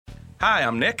Hi,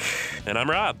 I'm Nick. And I'm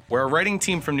Rob. We're a writing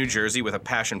team from New Jersey with a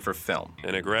passion for film.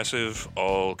 An aggressive,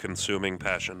 all-consuming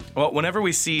passion. Well, whenever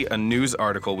we see a news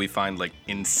article we find,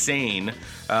 insane,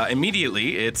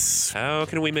 immediately it's... How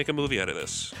can we make a movie out of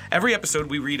this? Every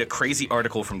episode, we read a crazy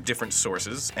article from different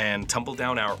sources and tumble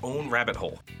down our own rabbit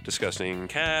hole. Discussing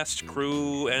cast,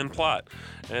 crew, and plot.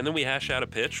 And then we hash out a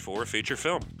pitch for a feature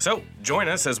film. So, join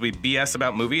us as we BS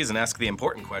about movies and ask the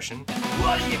important question...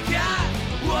 What do you got?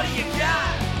 What do you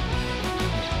got?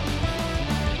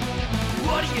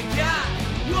 What do you got?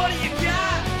 What do you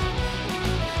got?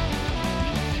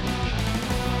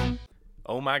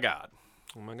 Oh my god.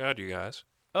 Oh my god, you guys.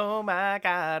 Oh my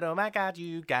god,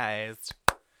 you guys.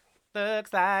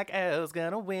 Looks like Elle's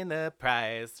gonna win the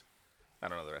prize. I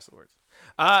don't know the rest of the words.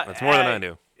 That's more than I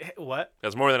knew. What?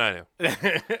 That's more than I knew.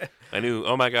 I knew,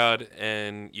 oh my god,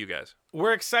 and you guys.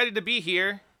 We're excited to be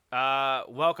here.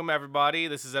 Welcome, everybody.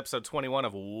 This is episode 21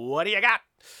 of What Do You Got?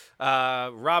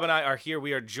 Rob and I are here.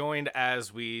 We are joined,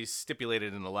 as we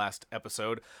stipulated in the last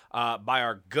episode, by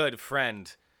our good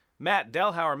friend, Matt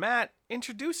Delhauer. Matt,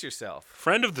 introduce yourself.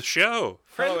 Friend of the show.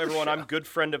 Hello, everyone. I'm good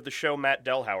friend of the show, Matt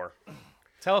Delhauer.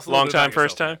 Tell us a little Long bit time, about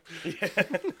first yourself.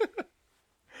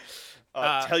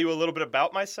 time? Tell you a little bit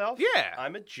about myself? Yeah.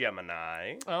 I'm a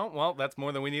Gemini. Oh, well, that's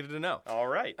more than we needed to know. All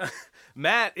right.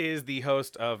 Matt is the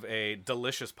host of a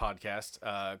delicious podcast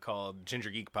called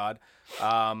Ginger Geek Pod.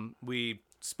 We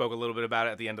spoke a little bit about it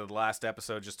at the end of the last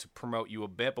episode just to promote you a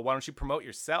bit, but why don't you promote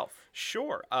yourself?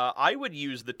 Sure. I would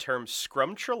use the term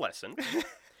scrumtrelescent.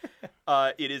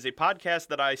 It is a podcast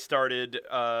that I started,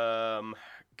 over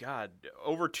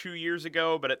 2 years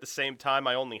ago, but at the same time,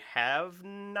 I only have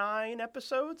 9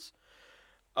 episodes.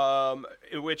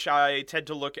 In which I tend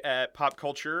to look at pop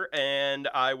culture, and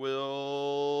I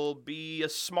will be a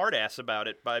smartass about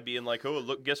it by being like, "Oh,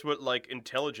 look, guess what?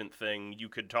 Intelligent thing you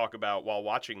could talk about while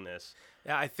watching this."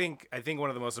 Yeah, I think one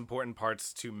of the most important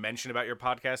parts to mention about your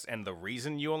podcast, and the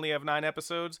reason you only have 9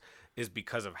 episodes, is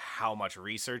because of how much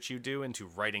research you do into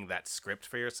writing that script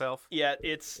for yourself. Yeah,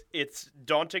 it's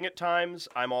daunting at times.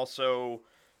 I'm also,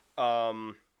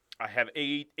 I have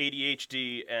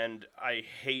ADHD, and I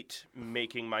hate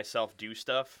making myself do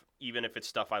stuff, even if it's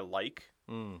stuff I like.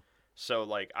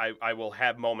 So, I will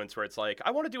have moments where it's like,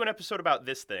 I want to do an episode about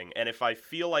this thing, and if I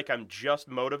feel like I'm just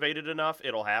motivated enough,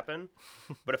 it'll happen.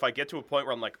 But if I get to a point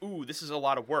where I'm like, ooh, this is a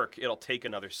lot of work, it'll take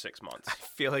another 6 months. I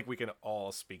feel like we can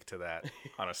all speak to that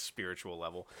on a spiritual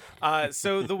level.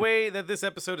 So the way that this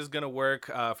episode is going to work,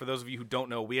 for those of you who don't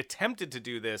know, we attempted to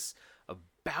do this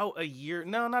about a year.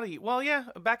 No, not a year. Well, yeah,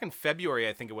 back in February,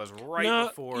 I think it was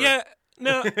before.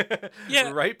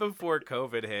 Right before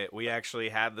COVID hit, we actually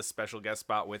had the special guest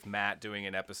spot with Matt doing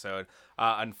an episode.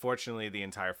 Unfortunately, the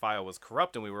entire file was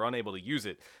corrupt and we were unable to use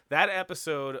it. That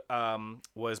episode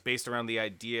was based around the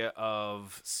idea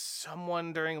of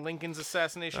someone during Lincoln's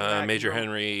assassination. Major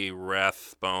Henry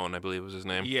Rathbone, I believe was his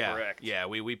name. Yeah, Correct. Yeah,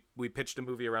 we pitched a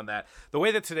movie around that. The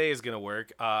way that today is going to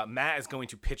work, Matt is going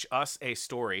to pitch us a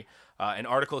story, an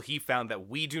article he found that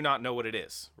we do not know what it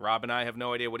is. Rob and I have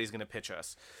no idea what he's going to pitch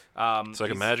us. It's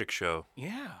like a magic show.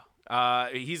 Yeah.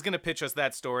 He's going to pitch us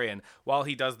that story, and while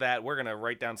he does that, we're going to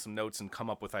write down some notes and come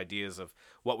up with ideas of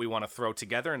what we want to throw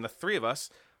together, and the three of us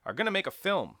are going to make a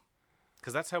film,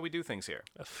 because that's how we do things here.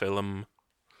 A film.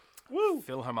 Woo!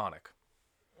 Philharmonic.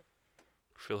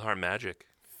 Philharmagic.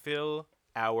 Phil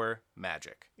our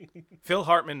magic. Phil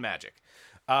Hartman magic.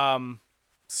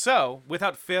 So,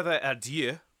 without further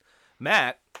ado,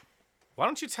 Matt, why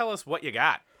don't you tell us what you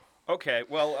got? Okay,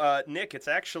 well, Nick, it's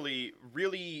actually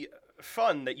really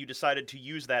fun that you decided to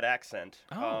use that accent,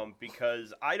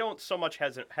 because I don't so much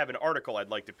have an article I'd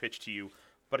like to pitch to you,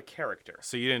 but a character.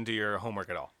 So you didn't do your homework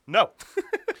at all? No.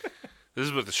 This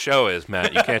is what the show is,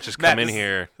 Matt. You can't just come in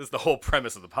here. This is the whole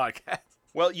premise of the podcast.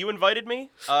 Well, you invited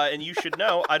me, and you should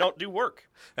know I don't do work.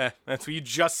 That's what you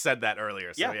just said that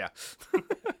earlier, so yeah.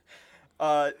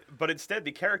 But instead,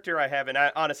 the character I have, and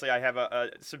honestly, I have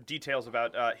some details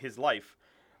about his life.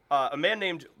 A man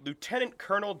named Lieutenant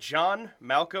Colonel John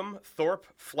Malcolm Thorpe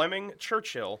Fleming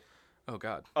Churchill. Oh,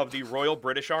 God. Of the Royal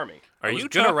British Army. Are was you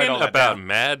gonna write all talking that about down.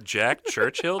 Mad Jack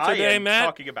Churchill I today, am Matt?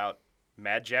 talking about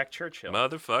Mad Jack Churchill.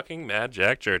 Motherfucking Mad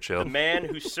Jack Churchill. The man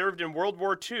who served in World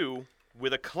War II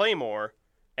with a claymore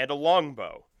and a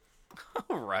longbow.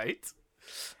 All right.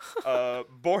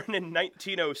 Born in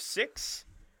 1906,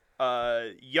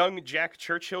 young Jack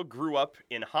Churchill grew up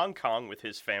in Hong Kong with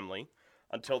his family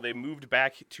until they moved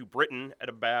back to Britain at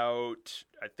about,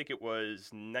 I think it was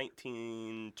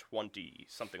 1920,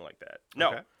 something like that. No,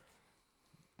 Okay.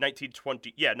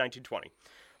 1920. Yeah, 1920.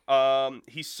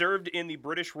 He served in the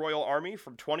British Royal Army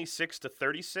from 26 to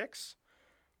 36,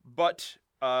 but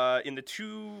in the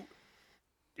two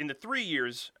in the 3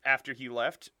 years after he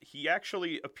left, he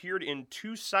actually appeared in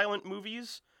 2 silent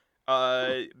movies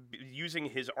using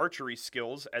his archery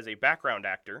skills as a background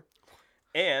actor,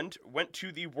 and went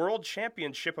to the World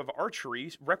Championship of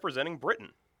Archery representing Britain.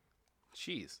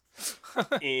 Jeez.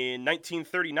 In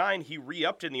 1939, he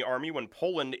re-upped in the army when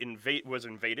Poland was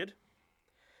invaded.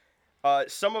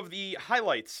 Some of the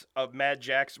highlights of Mad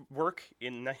Jack's work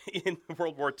in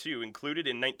World War II included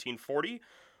in 1940,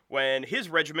 when his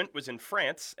regiment was in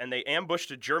France and they ambushed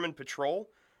a German patrol.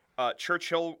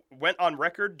 Churchill went on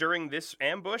record during this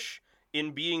ambush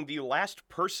in being the last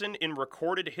person in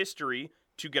recorded history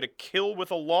to get a kill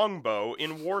with a longbow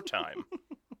in wartime.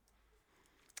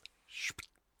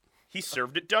 He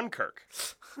served at Dunkirk.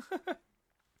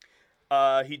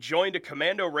 He joined a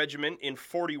commando regiment in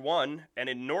 41, and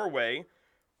in Norway,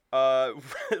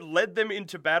 led them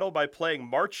into battle by playing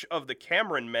March of the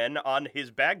Cameron Men on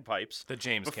his bagpipes. The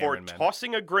James before Cameron Men.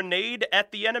 tossing a grenade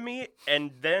at the enemy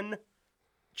and then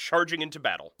charging into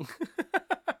battle.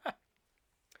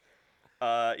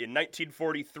 In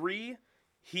 1943,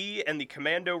 he and the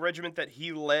commando regiment that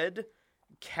he led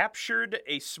captured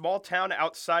a small town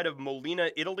outside of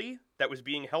Molina, Italy, that was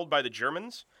being held by the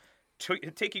Germans,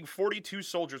 taking 42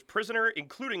 soldiers prisoner,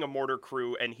 including a mortar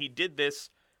crew, and he did this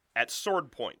at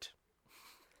sword point.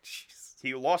 Jeez.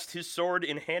 He lost his sword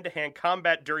in hand-to-hand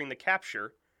combat during the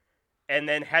capture, and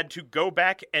then had to go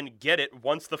back and get it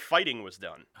once the fighting was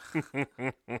done.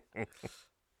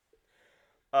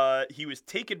 He was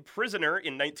taken prisoner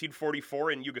in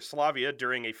 1944 in Yugoslavia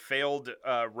during a failed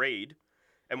raid,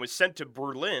 and was sent to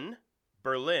Berlin,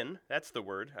 that's the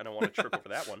word, I don't want to trip over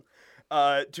that one,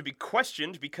 to be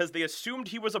questioned because they assumed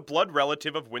he was a blood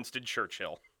relative of Winston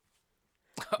Churchill.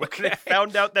 When they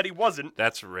found out that he wasn't,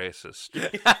 That's racist.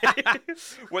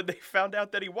 when they found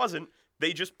out that he wasn't,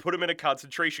 they just put him in a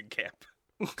concentration camp.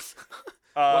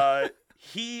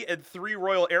 He and 3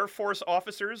 Royal Air Force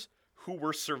officers who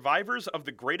were survivors of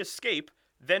the Great Escape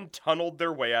then tunneled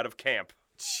their way out of camp.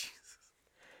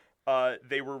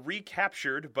 They were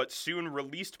recaptured, but soon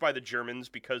released by the Germans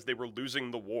because they were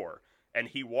losing the war. And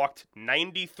he walked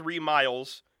 93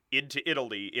 miles into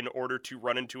Italy in order to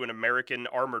run into an American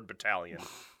armored battalion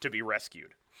to be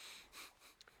rescued.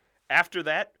 After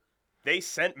that, they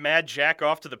sent Mad Jack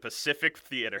off to the Pacific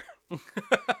Theater.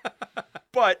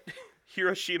 But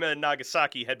Hiroshima and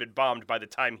Nagasaki had been bombed by the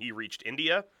time he reached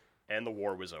India, and the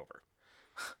war was over.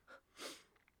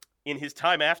 In his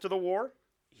time after the war,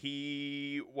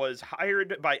 he was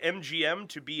hired by MGM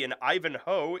to be in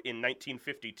Ivanhoe in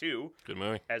 1952 Good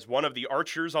movie. as one of the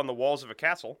archers on the walls of a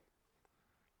castle.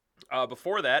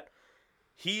 Before that,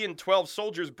 he and 12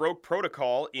 soldiers broke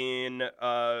protocol in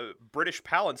British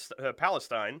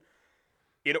Palestine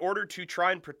in order to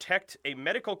try and protect a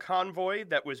medical convoy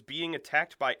that was being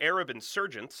attacked by Arab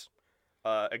insurgents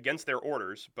against their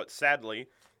orders, but sadly,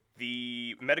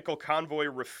 the medical convoy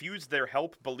refused their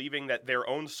help, believing that their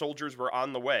own soldiers were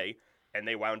on the way, and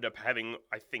they wound up having,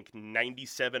 I think,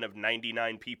 97 of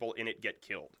 99 people in it get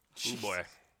killed. Oh boy.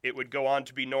 It would go on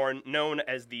to be known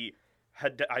as the,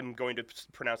 I'm going to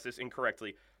pronounce this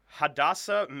incorrectly,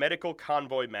 Hadassah Medical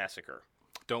Convoy Massacre.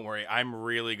 Don't worry, I'm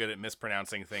really good at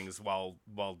mispronouncing things while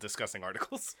discussing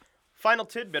articles. Final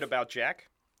tidbit about Jack.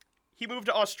 He moved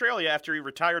to Australia after he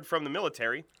retired from the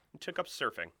military and took up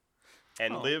surfing.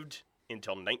 And lived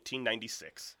until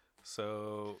 1996.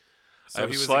 So I have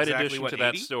he a was slight exactly, addition what, to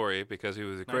that 80? story because he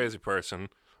was a crazy person.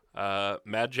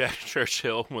 Mad Jack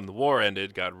Churchill, when the war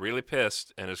ended, got really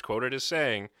pissed and is quoted as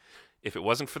saying, "If it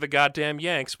wasn't for the goddamn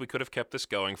Yanks, we could have kept this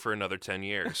going for another 10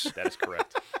 years." That is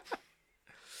correct.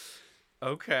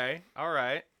 Okay, all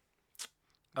right.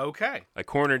 Okay. I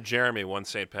cornered Jeremy one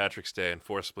St. Patrick's Day and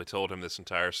forcibly told him this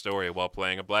entire story while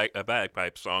playing a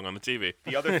bagpipe song on the TV.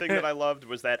 The other thing that I loved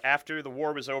was that after the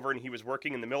war was over and he was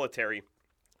working in the military,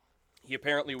 he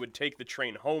apparently would take the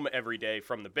train home every day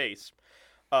from the base.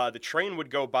 The train would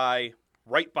go by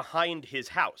right behind his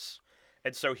house.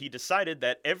 And so he decided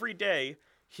that every day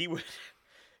he would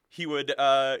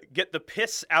get the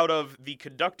piss out of the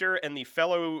conductor and the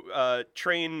fellow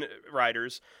train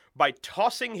riders by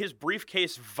tossing his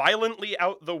briefcase violently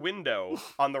out the window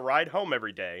on the ride home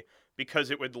every day,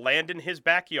 because it would land in his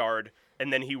backyard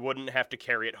and then he wouldn't have to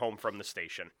carry it home from the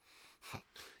station.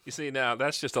 You see, now,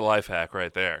 that's just a life hack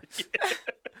right there.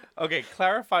 Okay,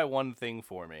 clarify one thing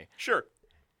for me. Sure.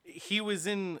 He was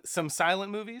in some silent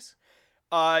movies?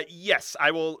 Yes,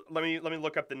 I will. Let me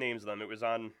look up the names of them. It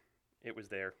was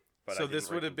there. But So this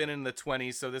would have been in the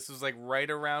 20s, so this was like right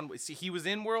around... See, he was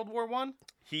in World War I?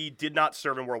 He did not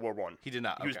serve in World War I. He did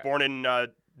not, He was okay. born in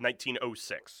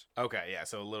 1906. Okay, yeah,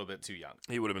 so a little bit too young.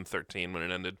 He would have been 13 when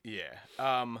it ended. Yeah.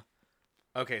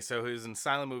 Okay, so he was in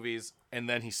silent movies, and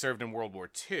then he served in World War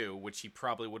II, which he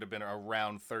probably would have been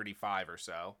around 35 or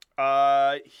so.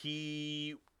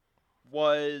 He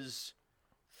was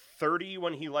 30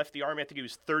 when he left the Army. I think he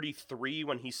was 33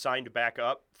 when he signed back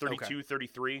up. 32,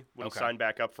 33 when he signed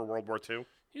back up for World War II.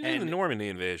 He was in the Normandy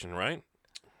invasion, right?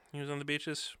 He was on the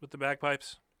beaches with the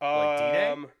bagpipes. Like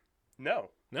D-Day?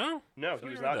 No, he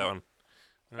was that not. one.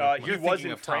 He You're was thinking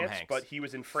in of Tom France, Hanks. but he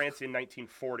was in France in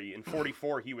 1940. In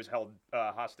 44, he was held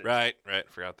hostage. Right.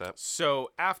 Forgot that.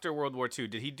 So after World War II,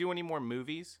 did he do any more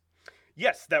movies?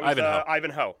 Yes, that was Ivanhoe.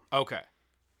 Ivanhoe. Okay.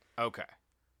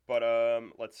 But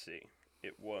let's see.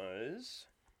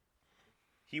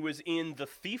 He was in The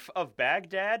Thief of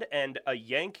Baghdad and A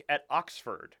Yank at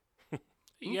Oxford,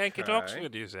 Yank at Okay.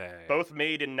 Oxford, you say? both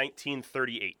made in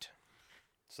 1938.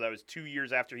 So that was 2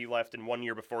 years after he left and 1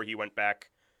 year before he went back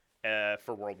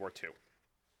for World War II.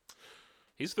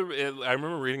 I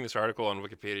remember reading this article on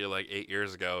Wikipedia like 8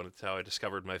 years ago, and it's how I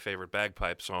discovered my favorite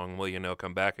bagpipe song, "Will You Know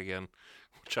Come Back Again,"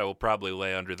 which I will probably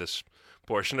lay under this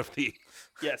portion of the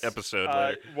episode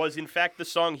later. Was in fact the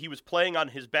song he was playing on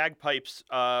his bagpipes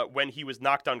when he was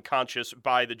knocked unconscious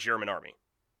by the German army.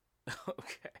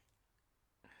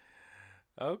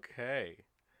 Okay.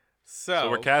 So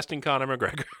we're casting Conor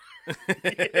McGregor.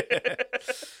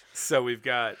 So we've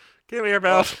got... Give me your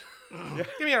belt. Give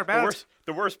me our belt.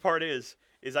 The worst part is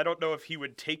I don't know if he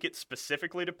would take it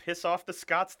specifically to piss off the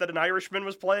Scots that an Irishman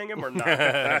was playing him or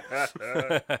not.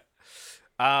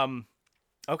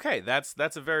 Okay,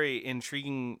 that's a very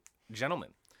intriguing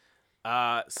gentleman.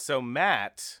 So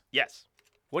Matt, Yes.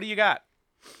 what do you got?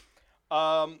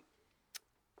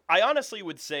 I honestly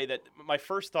would say that my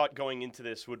first thought going into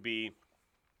this would be,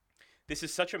 this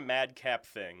is such a madcap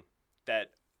thing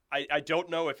that I don't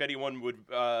know if anyone would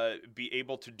be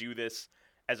able to do this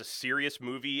as a serious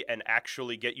movie and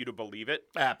actually get you to believe it.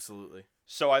 Absolutely.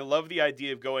 So I love the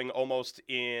idea of going almost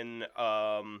in,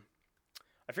 I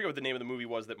forget what the name of the movie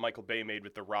was that Michael Bay made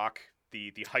with The Rock,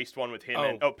 the heist one with him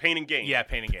and Pain and Gain. Yeah,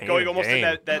 Pain and Gain. Going almost in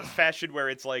Gain. that fashion where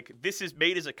it's like, this is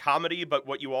made as a comedy, but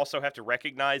what you also have to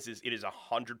recognize is it is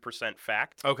 100%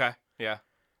 fact. Okay, yeah.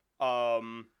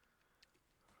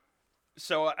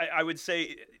 So I would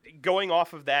say, going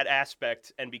off of that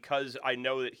aspect, and because I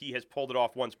know that he has pulled it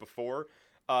off once before,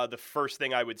 the first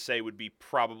thing I would say would be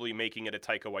probably making it a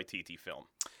Taika Waititi film.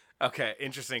 Okay,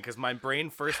 interesting, because my brain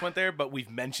first went there, but we've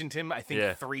mentioned him, I think,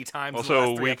 Yeah. 3 times. Also, in the a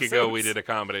last 3 week ago, we episodes. did a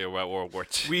comedy about World War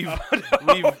II.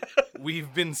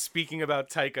 We've been speaking about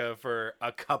Taika for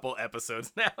a couple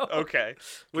episodes now. Okay.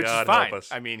 Which God is fine. help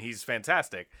us. I mean, he's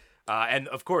fantastic. And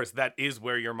of course, that is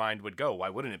where your mind would go. Why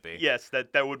wouldn't it be? Yes,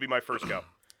 that would be my first go.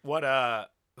 What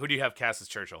who do you have cast as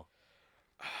Churchill?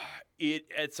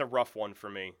 It's a rough one for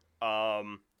me.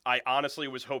 I honestly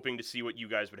was hoping to see what you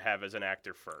guys would have as an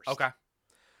actor first. Okay.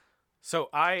 So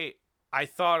I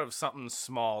thought of something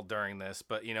small during this,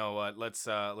 but you know what? Let's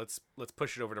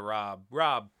push it over to Rob.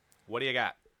 Rob, what do you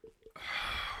got?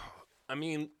 I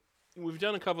mean, we've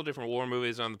done a couple different war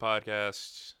movies on the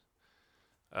podcast,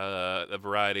 a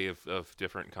variety of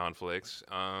different conflicts.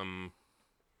 I'm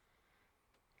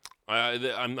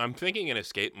thinking an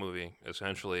escape movie,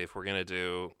 essentially, if we're going to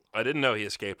do... I didn't know he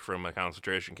escaped from a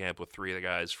concentration camp with 3 of the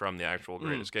guys from the actual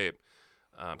Great Escape,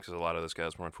 because a lot of those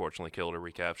guys were unfortunately killed or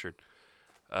recaptured,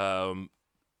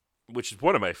 which is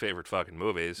one of my favorite fucking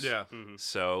movies. Yeah. Mm-hmm.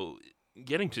 So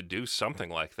getting to do something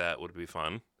like that would be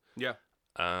fun. Yeah.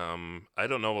 I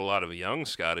don't know a lot of young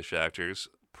Scottish actors.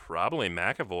 Probably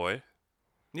McAvoy.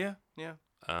 Yeah.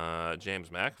 James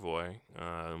McAvoy.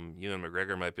 Ewan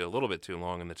McGregor might be a little bit too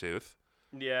long in the tooth.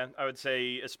 Yeah, I would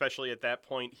say, especially at that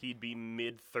point, he'd be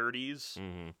mid-30s.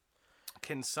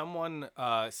 Can someone,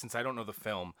 since I don't know the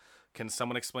film, can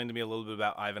someone explain to me a little bit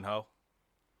about Ivanhoe?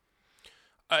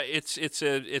 It's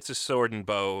a sword and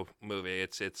bow movie.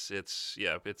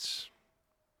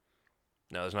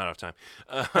 No, there's not enough time.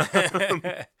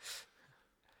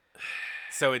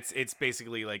 So it's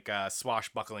basically like a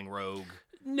swashbuckling rogue.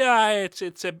 No,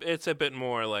 it's a bit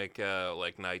more like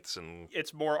knights and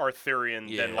It's more Arthurian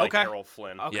Yeah. than like Okay. Errol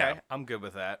Flynn. Okay, Yeah. I'm good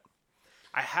with that.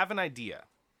 I have an idea.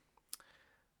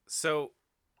 So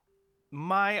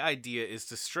my idea is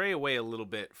to stray away a little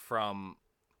bit from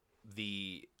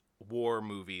the war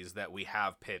movies that we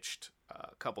have pitched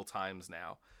a couple times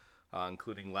now,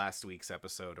 including last week's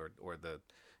episode or the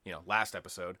last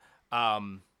episode.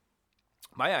 My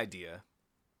idea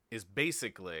is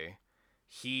basically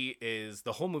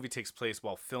the whole movie takes place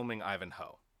while filming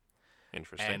Ivanhoe.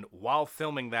 interesting. And while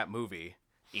filming that movie,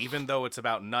 even though it's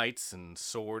about knights and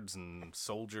swords and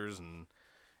soldiers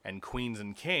and queens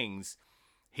and kings,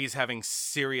 he's having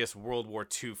serious World War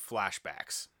II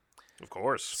flashbacks. Of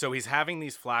course. So he's having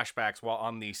these flashbacks while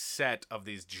on the set of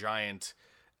these giant,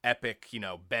 epic,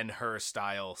 Ben-Hur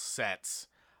style sets,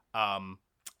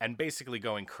 and basically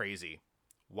going crazy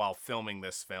while filming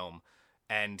this film.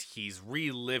 And he's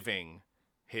reliving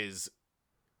his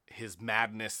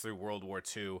madness through World War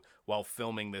II while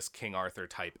filming this King Arthur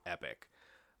type epic.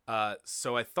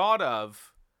 So I thought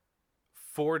of,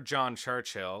 for John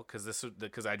Churchill,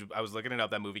 because I was looking it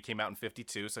up. That movie came out in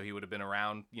 1952, so he would have been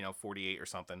around 48 or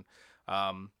something.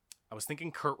 I was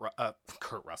thinking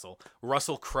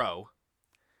Russell Crowe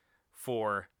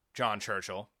for John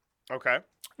Churchill. Okay.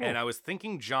 And I was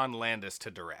thinking John Landis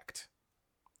to direct.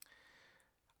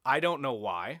 I don't know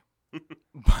why,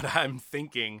 but I'm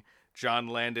thinking John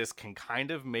Landis can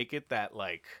kind of make it that,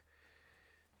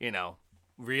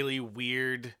 really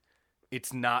weird,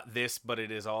 it's not this, but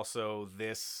it is also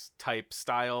this type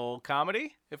style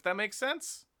comedy, if that makes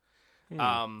sense.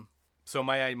 So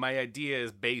my idea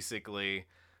is basically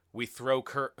we throw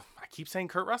I keep saying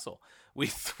Kurt Russell.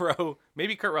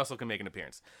 Maybe Kurt Russell can make an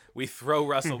appearance. We throw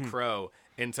Russell Crowe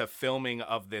into filming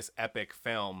of this epic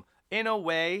film, in a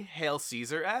way, Hail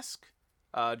Caesar-esque,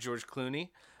 George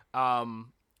Clooney.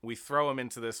 We throw him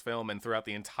into this film, and throughout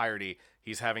the entirety,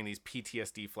 he's having these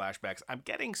PTSD flashbacks. I'm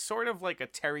getting sort of like a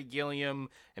Terry Gilliam,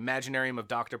 Imaginarium of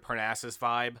Dr. Parnassus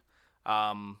vibe,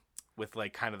 with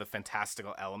kind of the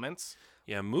fantastical elements.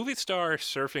 Yeah, movie star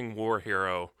surfing war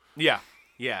hero. Yeah.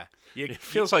 It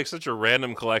feels like such a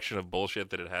random collection of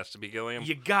bullshit that it has to be Gilliam.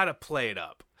 You gotta play it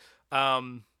up.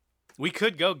 We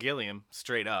could go Gilliam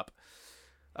straight up.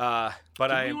 But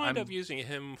we wind up using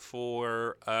him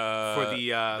for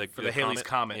the Halley's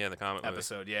Comet, the Comet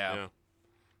episode, yeah.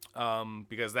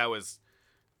 Because that was,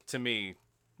 to me,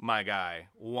 my guy,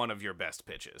 one of your best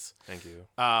pitches. Thank you.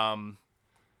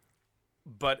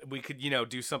 But we could,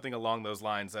 do something along those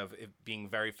lines of it being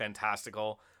very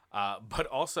fantastical, but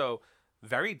also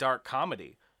very dark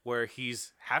comedy, where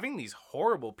he's having these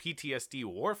horrible PTSD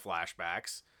war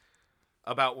flashbacks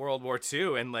about World War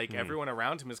II, and everyone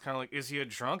around him is kind of like, is he a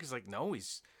drunk? He's like, no,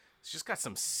 he's just got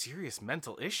some serious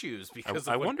mental issues because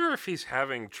I wonder if he's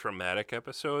having traumatic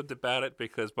episodes about it,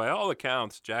 because by all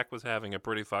accounts, Jack was having a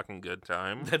pretty fucking good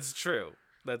time. That's true.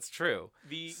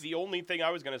 The only thing I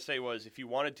was going to say was, if you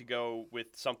wanted to go with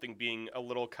something being a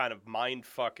little kind of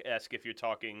mindfuck-esque, if you're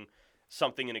talking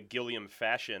something in a Gilliam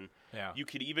fashion, you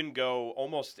could even go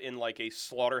almost in a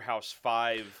Slaughterhouse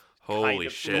 5 Holy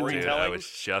shit, dude! I was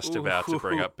just about to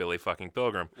bring up Billy fucking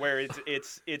Pilgrim, where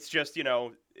it's just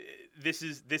this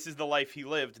is the life he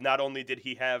lived. Not only did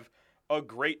he have a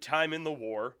great time in the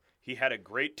war, he had a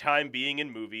great time being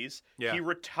in movies. Yeah. He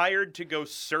retired to go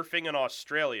surfing in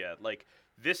Australia.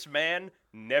 This man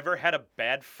never had a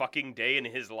bad fucking day in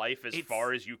his life, as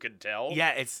far as you could tell.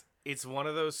 Yeah, it's one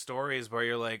of those stories where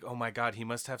you're like, oh my god, he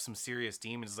must have some serious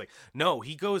demons. It's like, no,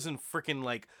 he goes and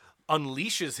freaking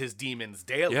unleashes his demons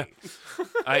daily. Yeah.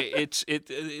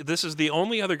 This is the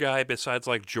only other guy besides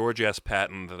George S.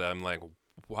 Patton that I'm like,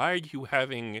 why are you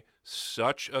having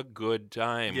such a good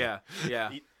time? Yeah.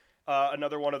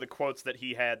 Another one of the quotes that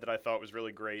he had that I thought was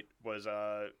really great was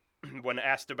when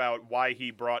asked about why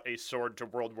he brought a sword to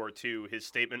World War II, his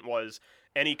statement was,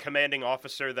 any commanding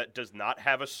officer that does not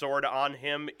have a sword on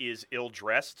him is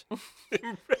ill-dressed.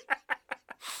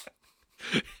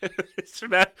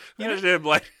 Imagine him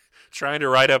trying to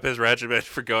write up his regiment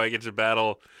for going into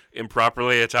battle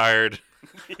improperly attired.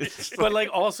 But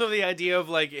also the idea of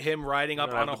him riding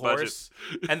up on a horse,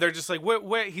 and they're just like,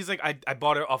 where? He's like, I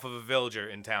bought it off of a villager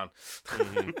in town.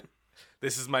 Mm-hmm.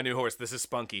 This is my new horse. This is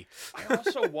Spunky. I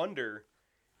also wonder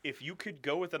if you could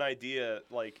go with an idea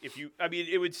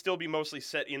it would still be mostly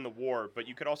set in the war, but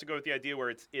you could also go with the idea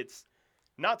where it's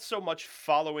not so much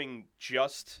following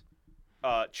just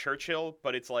Churchill,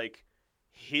 but it's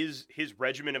his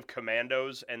regiment of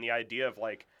commandos, and the idea of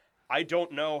I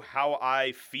don't know how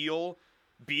I feel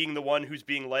being the one who's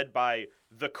being led by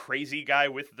the crazy guy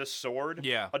with the sword.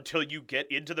 Yeah. Until you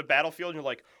get into the battlefield and you're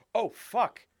like, oh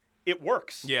fuck, it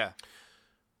works. Yeah.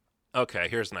 Okay,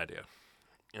 here's an idea.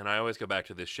 And I always go back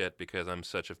to this shit because I'm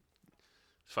such a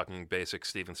fucking basic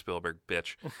Steven Spielberg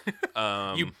bitch.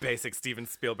 You basic Steven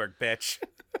Spielberg bitch.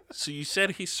 So you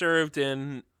said he served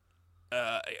in,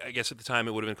 I guess at the time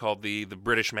it would have been called the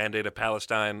British Mandate of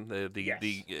Palestine,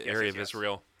 the area of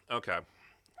Israel. Okay.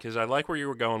 Because I like where you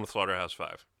were going with Slaughterhouse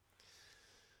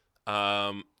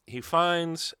 5. He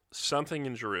finds something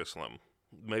in Jerusalem.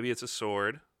 Maybe it's a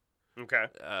sword. Okay.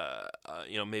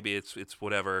 Maybe it's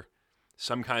whatever,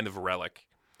 some kind of relic.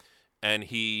 And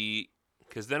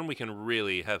because then we can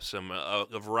really have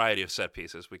a variety of set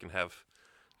pieces. We can have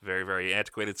very, very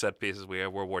antiquated set pieces. We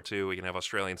have World War II. We can have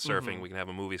Australian surfing. Mm-hmm. We can have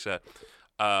a movie set.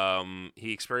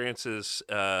 He experiences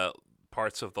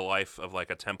parts of the life of like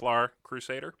a Templar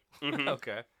crusader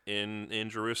Okay. in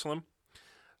Jerusalem.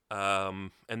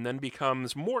 And then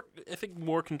becomes more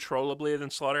controllably than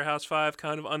Slaughterhouse-Five,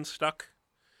 kind of unstuck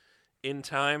in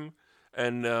time.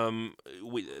 And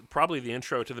probably the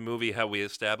intro to the movie, how we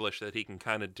establish that he can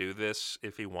kind of do this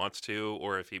if he wants to,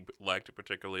 or if he liked a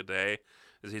particular day,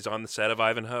 is he's on the set of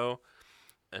Ivanhoe,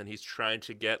 and he's trying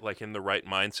to get like in the right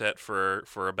mindset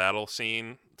for a battle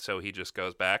scene, so he just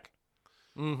goes back.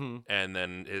 Mm-hmm. And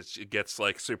then it gets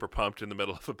like super pumped in the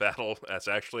middle of a battle that's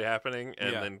actually happening,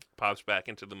 and then pops back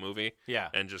into the movie,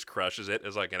 and just crushes it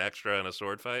as like an extra in a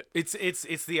sword fight.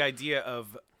 It's the idea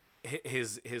of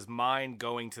his mind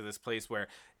going to this place where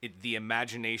the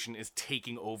imagination is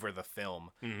taking over the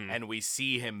film, and we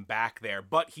see him back there,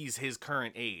 but he's his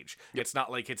current age. It's not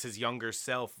like it's his younger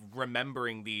self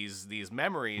remembering these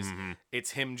memories.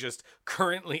 It's him just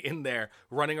currently in there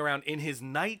running around in his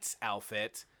knight's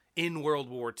outfit in World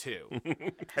War II.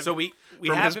 So we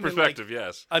From have his him perspective, in like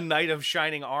yes. a knight of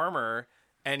shining armor,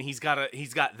 and he's got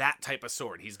that type of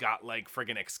sword. He's got like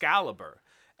friggin' Excalibur,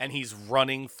 and he's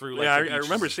running through like I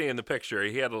remember seeing the picture.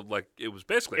 He had it was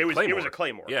basically a claymore. It was a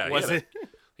claymore. Yeah, Was it?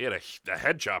 He had a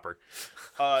head chopper.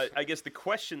 I guess the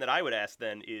question that I would ask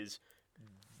then is,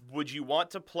 would you want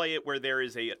to play it where there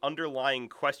is a underlying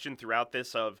question throughout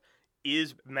this of,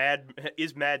 is Mad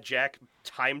Jack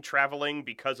time traveling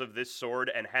because of this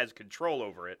sword and has control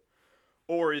over it?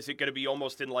 Or is it going to be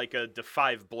almost in like a Da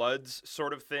 5 Bloods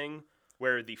sort of thing,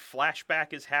 where the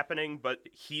flashback is happening, but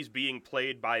he's being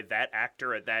played by that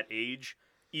actor at that age,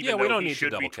 even we though don't he need to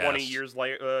should double be 20 cast. years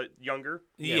younger?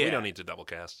 Yeah, we don't need to double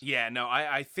cast. Yeah, no,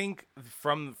 I think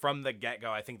from the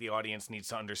get-go, I think the audience needs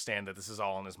to understand that this is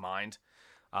all in his mind,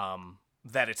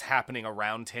 that it's happening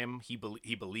around him. He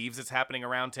believes it's happening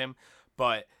around him,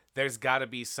 but there's got to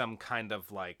be some kind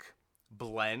of like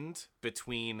blend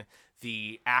between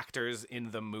the actors in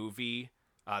the movie,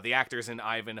 the actors in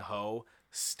Ivanhoe,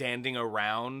 standing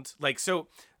around. Like, so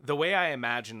the way I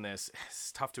imagine this,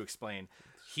 it's tough to explain.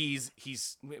 He's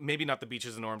maybe not the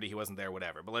beaches of Normandy, he wasn't there,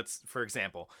 whatever. But let's, for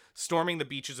example, storming the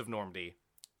beaches of Normandy,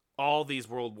 all these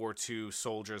World War II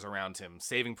soldiers around him,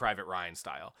 Saving Private Ryan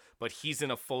style. But he's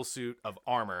in a full suit of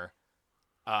armor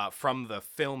from the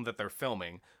film that they're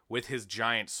filming with his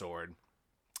giant sword.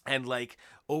 And like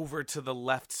over to the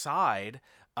left side,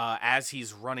 as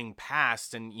he's running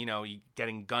past and, you know,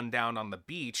 getting gunned down on the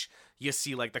beach, you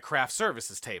see like the craft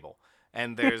services table.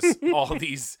 And there's all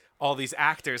these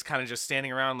actors kind of just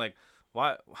standing around like,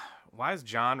 why is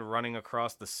John running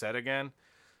across the set again?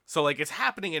 So like it's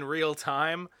happening in real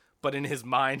time, but in his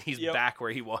mind he's back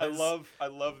where he was. I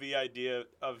love the idea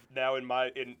of now in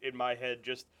my head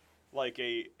just like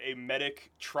a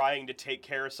medic trying to take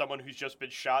care of someone who's just been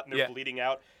shot and they're bleeding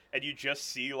out. And you just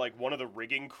see, like, one of the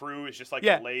rigging crew is just, like,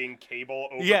 laying cable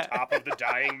over top of the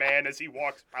dying man as he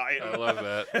walks by. I love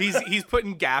that. He's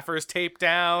putting gaffer's tape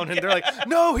down, and they're like,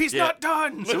 no, he's not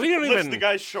done. So we don't lifts even... the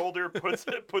guy's shoulder,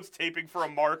 puts taping for a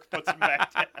mark, puts him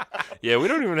back down. Yeah, we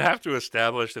don't even have to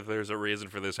establish if there's a reason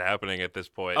for this happening at this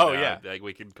point. Oh, yeah. Like,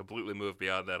 we can completely move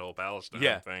beyond that whole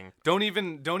Palestine thing. Don't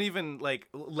even, like,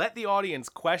 let the audience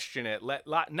question it.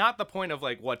 Not the point of,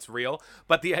 like, what's real,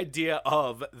 but the idea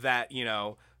of that, you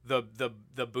know,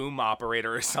 the boom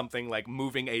operator or something, like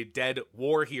moving a dead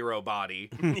war hero body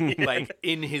like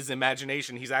in his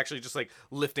imagination. He's actually just like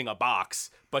lifting a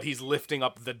box, but he's lifting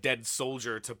up the dead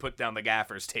soldier to put down the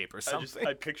gaffer's tape or something.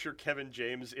 I picture Kevin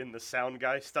James in the sound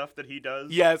guy stuff that he does.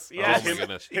 Yes. Oh my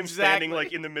goodness. Him standing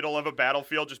like in the middle of a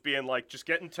battlefield just being like, just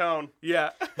get in tone.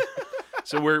 Yeah.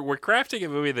 So we're crafting a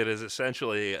movie that is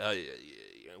essentially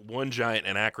one giant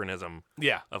anachronism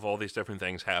of all these different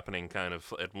things happening kind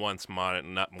of at once.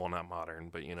 Not modern,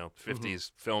 but, you know,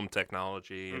 50s film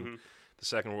technology and the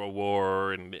Second World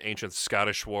War and ancient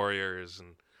Scottish warriors.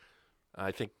 And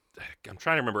I'm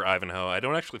trying to remember Ivanhoe. I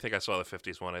don't actually think I saw the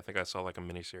 50s one. I think I saw like a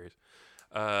miniseries.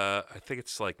 I think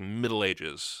it's like Middle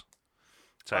Ages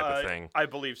type of thing. I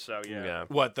believe so, yeah.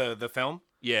 What, the film?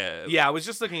 Yeah. Yeah, I was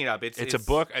just looking it up. It's a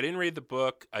book. I didn't read the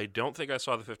book. I don't think I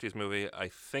saw the 50s movie. I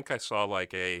think I saw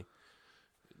like a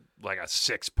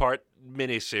 6-part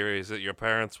miniseries that your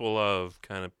parents will love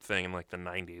kind of thing in like the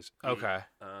 90s. Okay.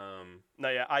 No,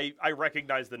 yeah, I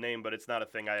recognize the name, but it's not a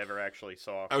thing I ever actually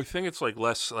saw. I think it's like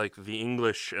less like the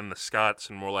English and the Scots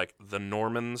and more like the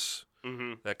Normans,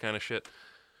 that kind of shit.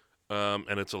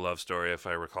 And it's a love story, if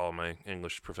I recall my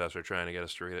English professor trying to get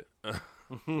us to read it,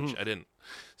 which I didn't.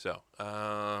 So,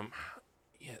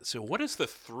 so what is the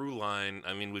through line?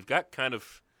 I mean, we've got kind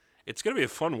of, it's going to be a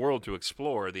fun world to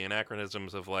explore, the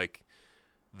anachronisms of like,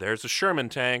 there's a Sherman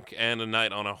tank and a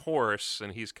knight on a horse,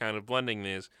 and he's kind of blending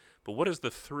these. But what is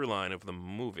the through line of the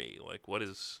movie? Like, what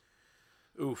is?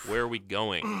 Oof. Where are we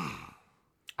going?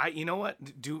 You know what?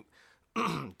 Do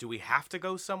we have to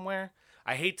go somewhere?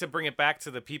 I hate to bring it back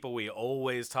to the people we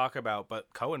always talk about,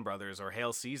 but Coen Brothers or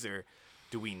Hail Caesar,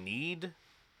 do we need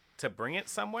to bring it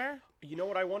somewhere? You know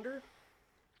what I wonder?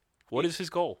 What is his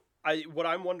goal? What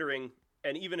I'm wondering,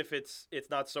 and even if it's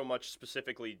not so much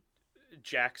specifically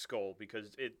Jack's goal,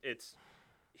 because it's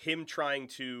him trying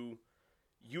to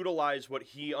utilize what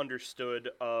he understood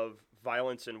of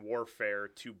violence and warfare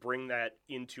to bring that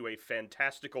into a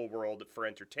fantastical world for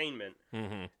entertainment.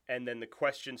 Mm-hmm. And then the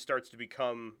question starts to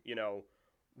become,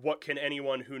 what can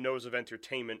anyone who knows of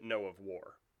entertainment know of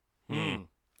war?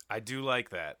 I do like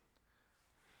that.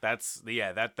 That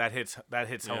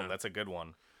hits home. Yeah. That's a good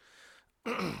one.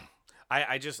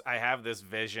 I have this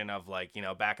vision of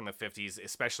back in the 50s,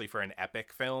 especially for an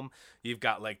epic film, you've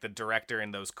got like the director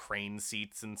in those crane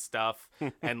seats and stuff,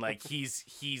 and like he's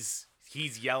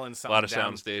yelling something. A lot of down.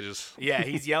 sound stages. Yeah,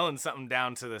 he's yelling something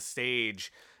down to the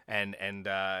stage, and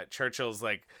Churchill's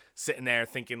like sitting there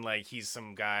thinking like he's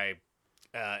some guy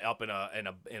up in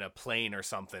a plane or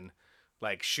something,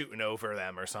 like shooting over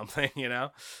them or something,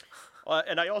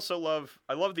 And I also love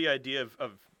the idea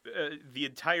of the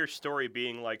entire story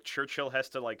being like Churchill has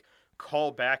to like call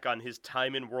back on his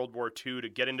time in World War II to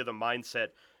get into the mindset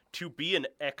to be an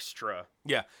extra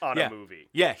on a movie.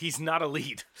 Yeah, he's not a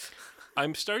lead.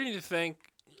 I'm starting to think,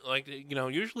 like,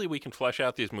 usually we can flesh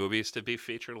out these movies to be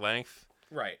feature length.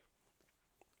 Right.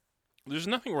 There's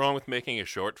nothing wrong with making a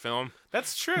short film.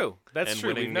 That's true. That's and true.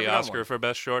 winning We've never the done Oscar one. for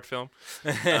best short film.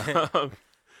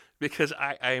 Because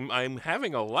I'm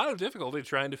having a lot of difficulty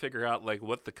trying to figure out like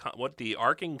what the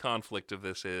arcing conflict of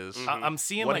this is. I'm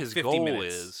seeing what like his 50 goal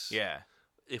minutes. is. Yeah.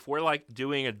 If we're like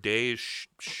doing a day's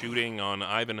shooting on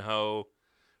Ivanhoe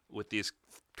with these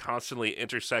constantly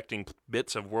intersecting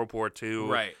bits of World War II,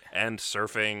 Right. and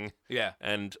surfing, Yeah.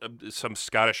 and some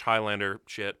Scottish Highlander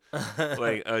shit,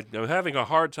 like I'm having a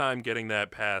hard time getting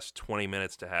that past 20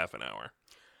 minutes to half an hour.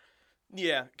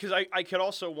 Yeah, because I could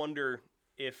also wonder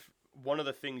if one of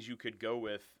the things you could go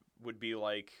with would be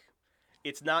like,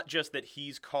 it's not just that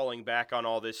he's calling back on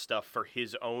all this stuff for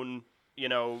his own,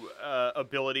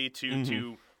 ability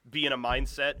to be in a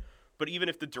mindset, but even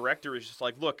if the director is just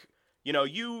like, look,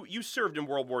 you served in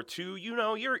World War II, you're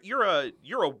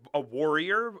a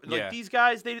warrior. Like Yeah. these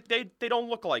guys, they don't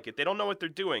look like it. They don't know what they're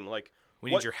doing. Like, We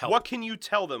need your help. What can you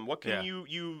tell them? What can Yeah.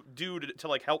 you do to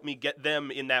like help me get them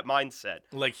in that mindset?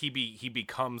 Like he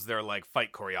becomes their like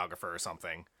fight choreographer or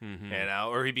something,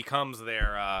 or he becomes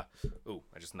their. Ooh,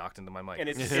 I just knocked into my mic. And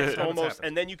it's What's almost, happened?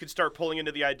 and then you could start pulling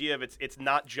into the idea of it's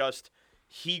not just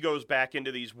he goes back into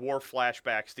these war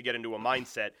flashbacks to get into a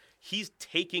mindset. He's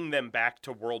taking them back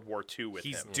to World War II with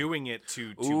He's him. doing it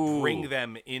to Ooh. bring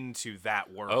them into that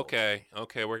world. Okay,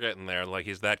 we're getting there. Like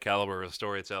he's that caliber of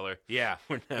storyteller. Yeah,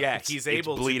 now yeah. it's- He's it's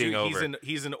able bleeding to do. over.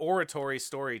 He's an oratory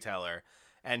storyteller,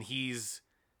 and he's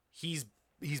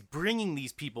bringing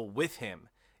these people with him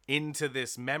into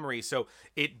this memory. So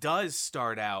it does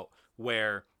start out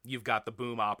where you've got the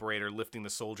boom operator lifting the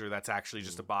soldier. That's actually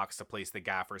just a box to place the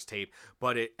gaffer's tape.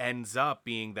 But it ends up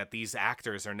being that these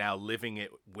actors are now living it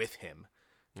with him.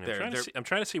 Yeah, I'm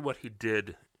trying to see what he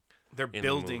did. They're in the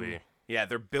building. movie. Yeah,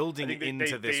 they're building I think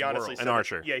into this honestly world. said An that-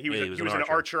 archer. Yeah, he was an an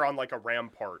archer. archer on like a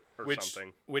rampart or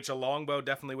something. Which a longbow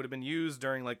definitely would have been used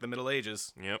during like the Middle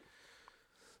Ages. Yep.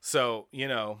 So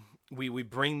we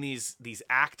bring these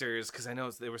actors because I know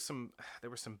there were some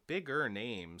bigger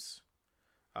names,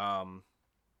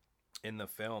 in the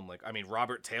film. Like I mean,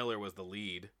 Robert Taylor was the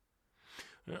lead.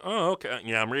 Oh, okay.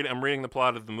 Yeah, I'm reading the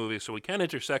plot of the movie, so we can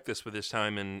intersect this with his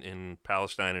time in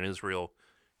Palestine and Israel,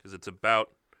 because it's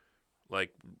about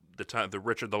like the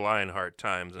Richard the Lionheart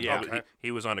times, and Yeah. how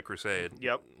he was on a crusade.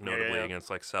 Yep. Notably Yeah. against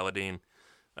like Saladin.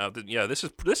 This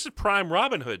is prime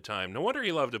Robin Hood time. No wonder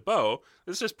he loved a bow.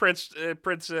 This is Prince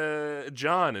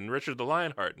John and Richard the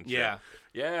Lionheart and shit. Yeah.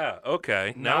 Yeah.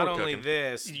 Okay. Now Not we're only cooking.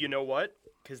 this, You know what?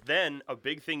 Because then a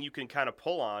big thing you can kind of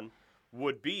pull on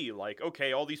would be like,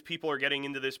 okay, all these people are getting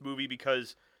into this movie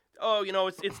because,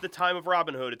 it's the time of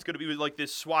Robin Hood. It's going to be like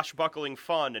this swashbuckling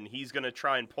fun, and he's going to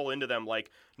try and pull into them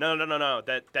like, no.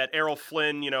 That Errol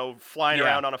Flynn, flying Yeah.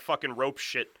 around on a fucking rope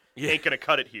shit ain't going to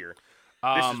cut it here.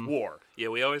 This is war. Yeah,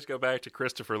 we always go back to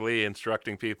Christopher Lee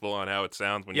instructing people on how it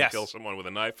sounds when Yes. you kill someone with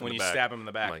a knife in when the you back. stab him in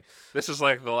the back. I'm like, this is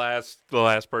like the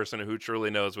last person who truly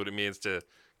knows what it means to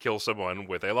kill someone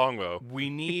with a longbow. We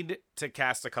need to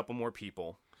cast a couple more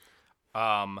people.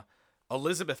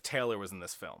 Elizabeth Taylor was in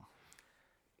this film.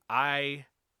 I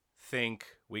think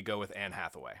we go with Anne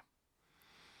Hathaway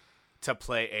to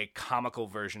play a comical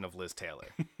version of Liz Taylor.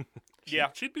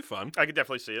 She'd be fun. I could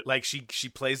definitely see it. Like she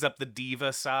plays up the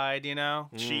diva side, you know.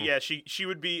 She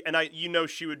would be, and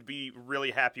she would be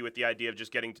really happy with the idea of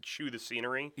just getting to chew the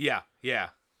scenery. Yeah.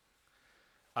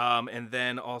 And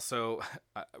then also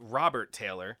Robert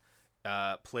Taylor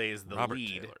plays the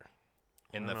lead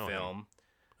in the film.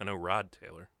 I know Rod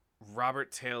Taylor.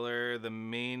 Robert Taylor, the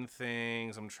main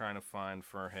things I'm trying to find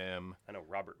for him. I know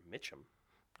Robert Mitchum.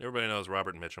 Everybody knows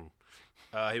Robert Mitchum.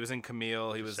 He was in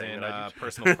Camille. He was in that I do.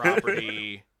 Personal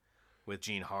Property with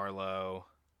Jean Harlow.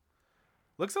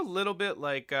 Looks a little bit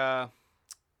like,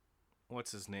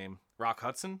 what's his name? Rock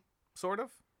Hudson, sort of.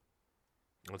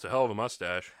 It's a hell of a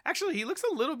mustache. Actually, he looks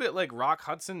a little bit like Rock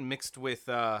Hudson mixed with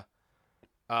Tony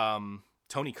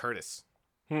Curtis.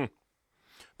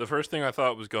 The first thing I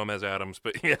thought was Gomez Adams,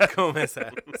 but yeah. Gomez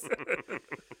Adams.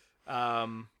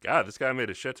 God, this guy made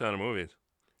a shit ton of movies.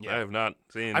 Yeah. I have not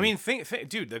seen. I mean,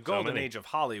 dude, the golden many. age of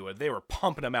Hollywood, they were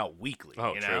pumping them out weekly.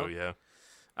 Oh, you know? true, yeah.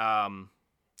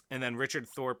 And then Richard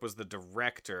Thorpe was the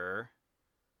director.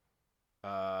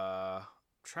 Trying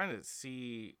to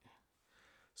see.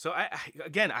 So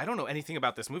I don't know anything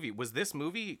about this movie. Was this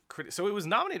movie? So it was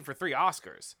nominated for 3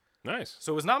 Oscars. Nice.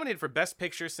 So it was nominated for Best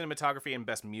Picture, Cinematography, and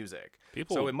Best Music.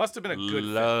 People so it must have been a good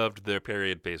film. loved their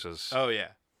period pieces. Oh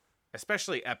yeah,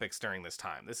 especially epics during this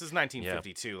time. This is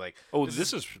 1952. Like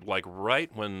this is like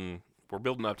right when we're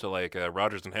building up to like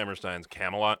Rodgers and Hammerstein's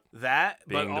Camelot. That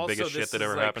being but the also biggest shit this that is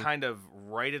ever like happened. kind of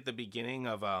right at the beginning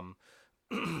of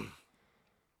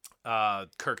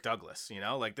Kirk Douglas. You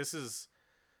know, like this is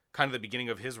kind of the beginning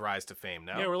of his rise to fame.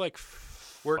 No, Yeah, we're like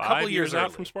We're a 5 couple years years out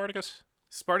early. from Spartacus.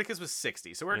 Spartacus was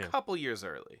 60, so we're Yeah. a couple years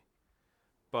early.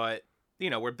 But you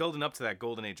know, we're building up to that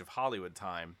golden age of Hollywood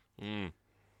time.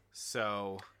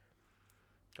 So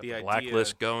Got the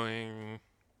Blacklist going.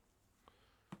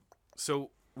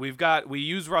 So we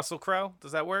use Russell Crowe.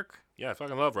 Does that work? Yeah, I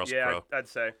fucking love Russell Yeah, Crowe. I'd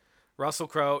say. Russell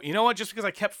Crowe. You know what? Just because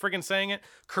I kept friggin' saying it,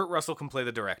 Kurt Russell can play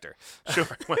the director. Sure.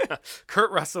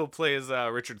 Kurt Russell plays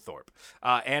Richard Thorpe.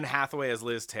 Anne Hathaway as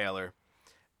Liz Taylor.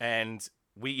 And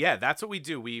that's what we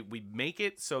do. We make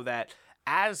it so that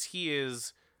as he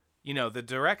is, you know, the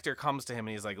director comes to him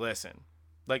and he's like, listen,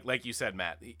 like you said,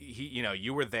 Matt, he you know,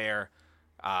 you were there.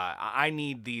 I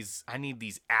need these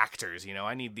actors, you know,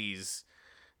 I need these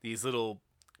little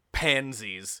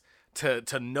pansies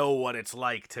to know what it's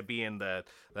like to be in the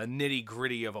nitty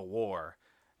gritty of a war.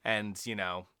 And, you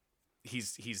know,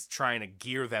 he's trying to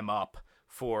gear them up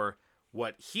for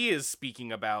what he is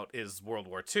speaking about is World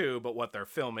War II, but what they're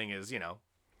filming is, you know,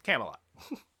 Camelot.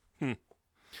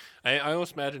 I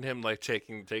almost imagine him like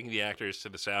taking the actors to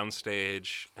the sound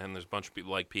stage, and there's a bunch of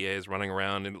people like PAs running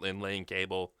around and laying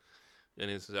cable, and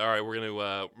he says, "All right, we're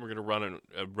gonna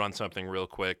run something real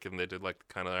quick," and they did like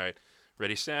kind of all right,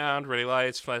 ready sound, ready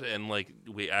lights, flash, and like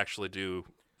we actually do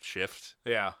shift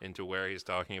into where he's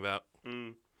talking about.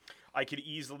 I could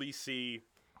easily see,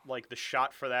 like, the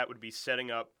shot for that would be setting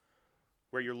up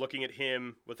where you're looking at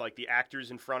him with, like, the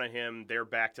actors in front of him, they're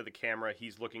back to the camera,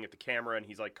 he's looking at the camera, and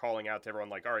he's, like, calling out to everyone,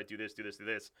 like, all right, do this, do this, do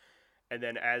this. And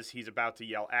then as he's about to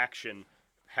yell action,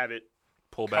 have it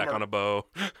pull back on a bow.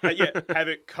 Have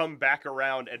it come back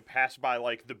around and pass by,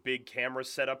 like, the big camera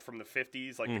setup from the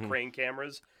 50s, like the crane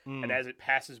cameras. And as it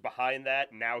passes behind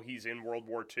that, now he's in World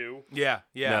War II. Yeah.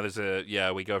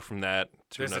 Now we go from that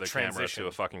to There's a another camera transition. to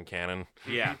a fucking cannon.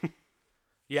 Yeah.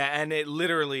 Yeah, and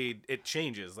it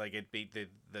changes. Like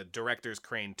the director's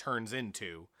crane turns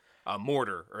into a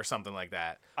mortar or something like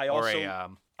that. I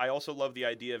also love the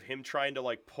idea of him trying to,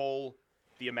 like, pull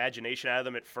the imagination out of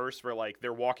them at first, where, like,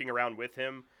 they're walking around with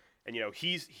him, and, you know,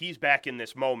 he's back in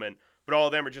this moment, but all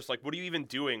of them are just like, what are you even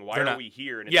doing? Why are we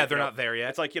here? And it's like, they're you know, not there yet.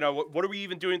 It's like, you know, what are we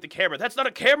even doing at the camera? That's not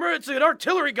a camera, it's an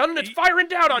artillery gun, and it's firing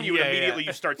down on you. Yeah, And immediately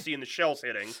you start seeing the shells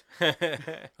hitting.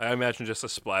 I imagine just a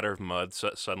splatter of mud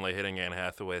suddenly hitting Anne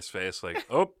Hathaway's face, like,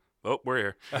 oh, we're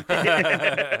here.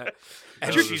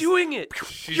 And You're she's- doing it.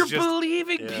 You're just-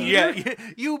 believing, Peter. Yeah,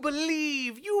 you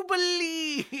believe.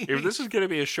 If this is going to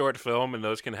be a short film and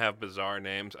those can have bizarre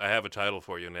names, I have a title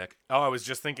for you, Nick. Oh, I was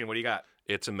just thinking, what do you got?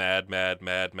 It's a mad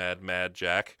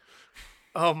Jack.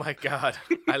 Oh my God,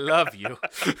 I love you.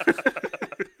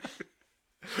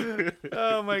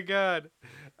 Oh my God.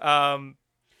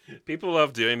 People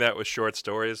love doing that with short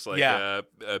stories. Like Yeah.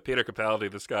 Peter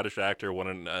Capaldi, the Scottish actor, won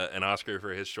an Oscar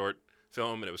for his short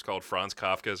film, and it was called Franz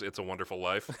Kafka's It's a Wonderful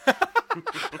Life,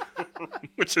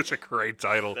 which is a great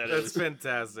title. That's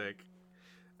fantastic.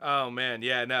 Oh man,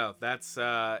 yeah, no, that's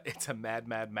it's a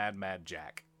mad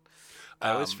Jack.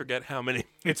 I always forget how many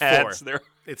it's mads 4. there.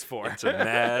 It's 4. It's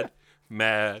a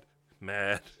mad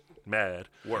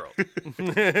world.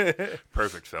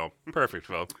 Perfect film.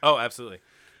 Oh, absolutely.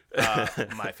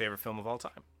 My favorite film of all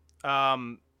time.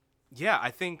 Yeah,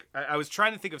 I think I was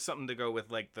trying to think of something to go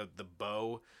with like the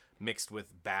bow mixed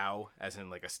with bow, as in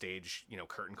like a stage,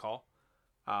 curtain call,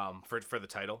 for the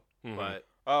title. But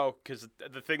Oh, because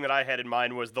the thing that I had in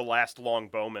mind was The Last Long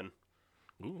Bowman.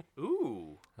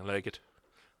 ooh, I like it.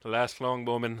 The last long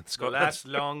bowman in the Scotland. last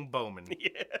long bowman.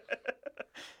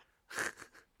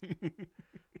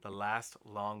 The last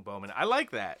long bowman. I like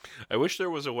that. I wish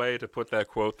there was a way to put that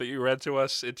quote that you read to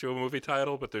us into a movie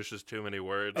title, but there's just too many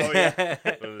words. Oh, yeah.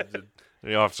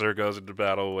 The officer goes into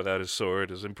battle without his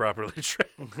sword, is improperly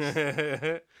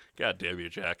trained. God damn you,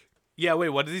 Jack. Yeah, wait,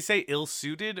 what did he say?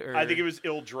 Ill-suited or I think it was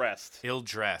ill-dressed.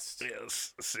 ill-dressed?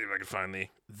 Yes, let's see if I can find the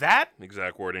That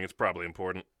exact wording. It's probably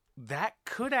important.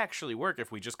 could actually work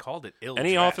if we just called it ill-dressed.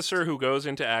 Any officer who goes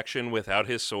into action without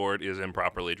his sword is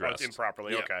improperly Oh, dressed. it's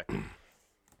improperly, Yeah. okay.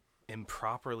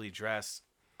 Improperly dressed.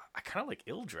 I kind of like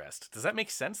ill-dressed. Does that make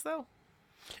sense though?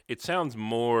 It sounds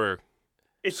more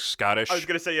It's Scottish. I was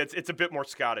going to say it's a bit more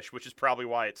Scottish, which is probably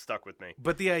why it stuck with me.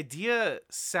 But the idea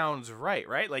sounds right?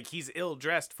 Like he's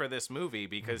ill-dressed for this movie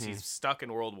because he's stuck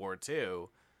in World War II.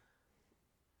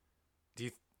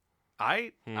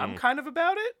 I'm kind of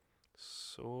about it,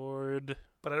 Sword.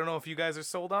 but I don't know if you guys are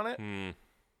sold on it.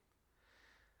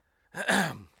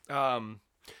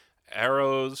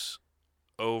 Arrows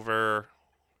over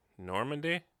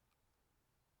Normandy?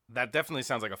 That definitely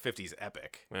sounds like a 50s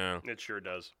epic. Yeah. It sure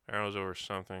does. Arrows over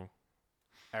something.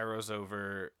 Arrows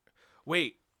over.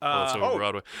 Wait. Bullets over oh.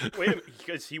 Broadway. Wait a minute,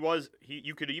 because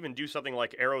you could even do something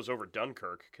like Arrows Over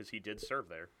Dunkirk, because he did serve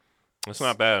there. That's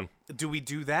not bad. Do we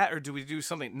do that, or do we do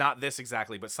something? Not this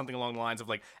exactly, but something along the lines of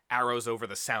like arrows over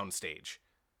the soundstage.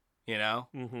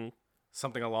 Mm-hmm.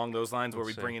 Something along those lines where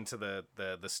we Let's see. bring into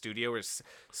the studio or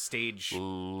stage.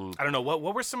 Ooh, I don't know what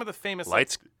were some of the famous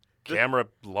lights, camera,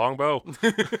 longbow.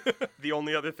 The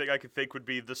only other thing I could think would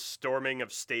be the storming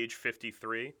of Stage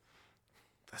 53.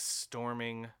 the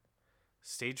storming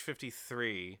stage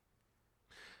 53.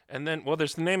 And then, well,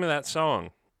 there's the name of that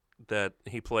song that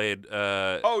he played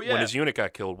yeah. when his unit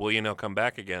got killed. Will you know come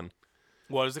back again?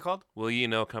 What is it called? Will you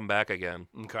know come back again?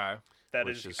 Okay. That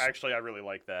Which is is- actually, I really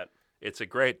like that. It's a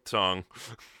great song.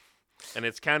 And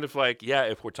it's kind of like, yeah,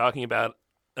 if we're talking about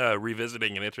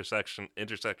revisiting and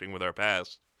intersecting with our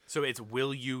past, So it's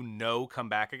will you know come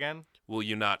back again? will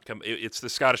you not come? It's the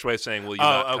Scottish way of saying, will you Oh,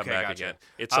 not come okay, back gotcha. again?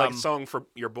 It's like a song for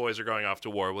your boys are going off to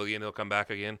war. Will you know come back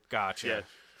again? Gotcha. Yeah.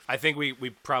 I think we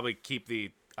probably keep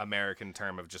the American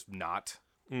term of just not.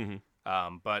 Mm-hmm.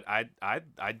 But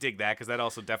I dig that because that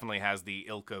also definitely has the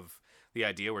ilk of the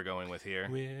idea we're going with here.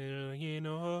 Will you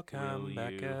know come Will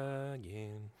back you-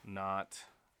 again? Not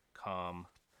come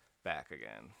back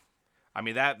again. I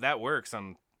mean that works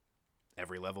on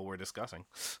every level we're discussing.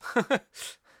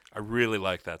 I really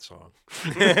like that song.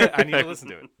 I need to listen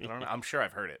to it. I don't know. I'm sure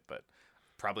I've heard it, but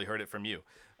probably heard it from you.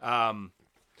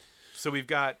 So we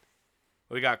got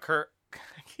Kurt.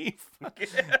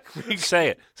 Say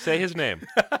it. Say his name.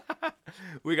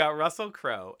 We got Russell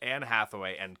Crowe, Anne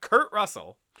Hathaway, and Kurt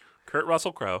Russell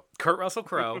Crowe,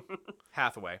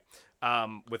 Hathaway,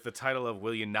 with the title of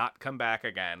Will You Not Come Back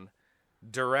Again?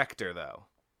 Director, though.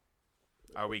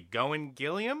 Are we going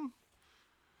Gilliam?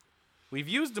 We've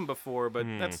used him before, but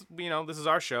that's, this is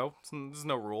our show. There's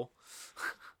no rule.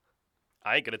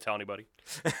 I ain't going to tell anybody.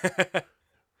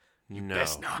 No.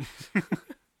 Best not.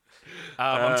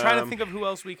 I'm trying to think of who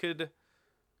else we could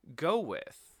go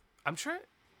with. I'm trying.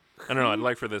 I don't know. I'd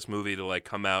like for this movie to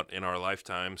come out in our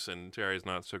lifetimes, and Terry's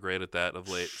not so great at that of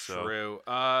late. So True.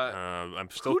 I'm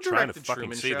still who trying to directed fucking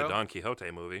Truman see Show? the Don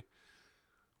Quixote movie,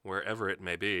 wherever it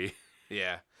may be.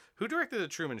 Yeah. Who directed The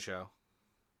Truman Show?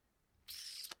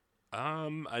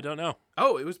 I don't know.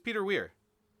 Oh, it was Peter Weir.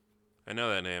 I know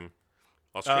that name.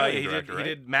 Australian He director, right?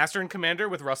 did Master and Commander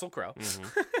with Russell Crowe.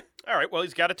 All right, well,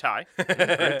 he's got a tie.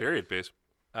 Great period piece.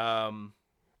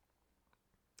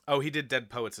 He did Dead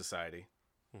Poet Society.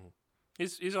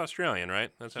 He's Australian,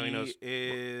 right? That's how he knows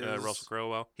is Russell Crowe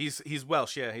well. He's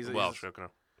Welsh. Yeah, he's Welsh. Okay.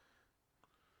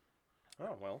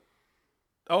 Oh, well.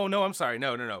 Oh no, I'm sorry.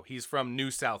 No. He's from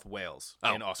New South Wales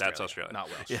in Australia. that's Australia. Not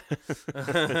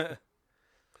Welsh.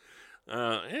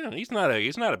 Yeah, he's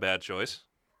not a bad choice.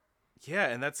 Yeah,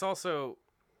 and that's also,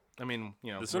 I mean, The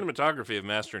cinematography of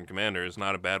Master and Commander is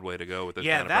not a bad way to go with this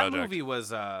kind of that project. movie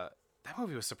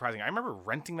was surprising. I remember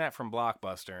renting that from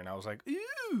Blockbuster, and I was like,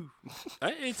 ooh.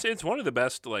 It's one of the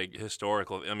best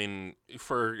historical. I mean,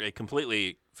 for a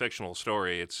completely fictional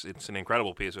story, it's an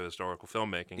incredible piece of historical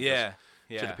filmmaking. Yeah,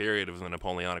 To the period of the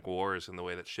Napoleonic Wars and the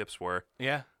way that ships were.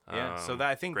 yeah. So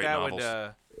I think great that novels.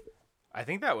 would. I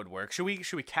think that would work. Should we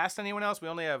have anyone else? We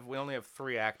only have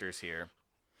 3 actors here.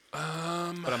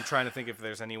 But I'm trying to think if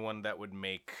there's anyone that would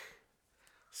make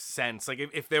sense. Like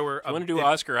if there were, You want to do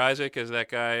Oscar Isaac as that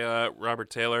guy Robert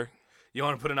Taylor? you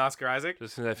want to put an Oscar Isaac?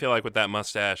 Just I feel like with that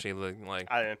mustache, he look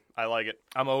like I like it.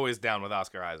 I'm always down with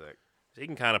Oscar Isaac. he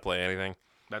can kind of play anything.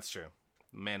 That's true.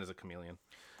 Man is a chameleon.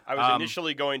 I was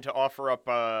initially going to offer up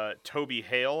Toby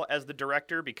Hale as the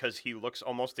director because he looks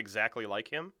almost exactly like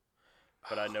him.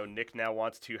 But I know Nick now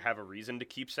wants to have a reason to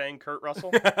keep saying Kurt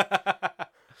Russell.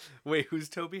 Wait, who's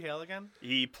Toby Hale again?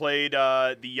 He played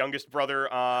the youngest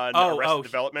brother on Arrested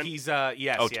Development. He's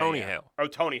yes. Oh, yeah, Tony yeah. Hale. Oh,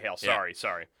 Tony Hale. Sorry.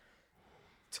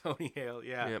 Tony Hale.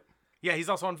 Yeah. Yep. Yeah, he's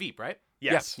also on Veep, right?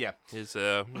 Yes. Yeah. He's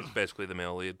basically the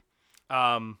male lead.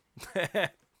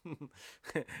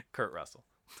 Kurt Russell.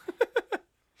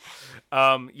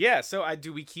 Yeah, so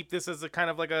do we keep this as a kind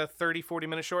of like a 30-40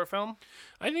 minute short film?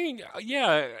 I think,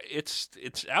 yeah, it's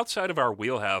outside of our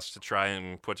wheelhouse to try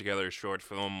and put together a short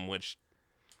film which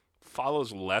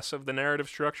follows less of the narrative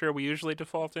structure we usually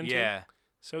default into. Yeah.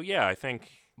 So, yeah, I think...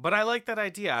 But I like that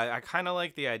idea. I kind of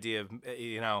like the idea of,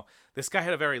 this guy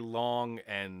had a very long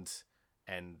and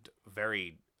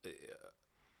very...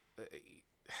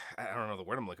 I don't know the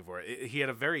word I'm looking for. He had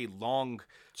a very long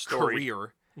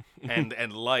career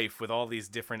and life with all these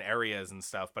different areas and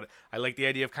stuff. But I like the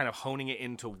idea of kind of honing it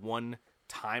into one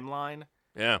timeline.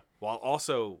 Yeah. While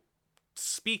also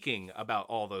speaking about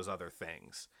all those other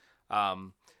things.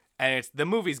 And the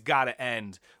movie's got to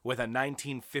end with a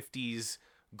 1950s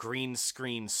green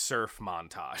screen surf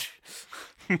montage.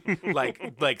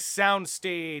 like sound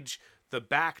stage, the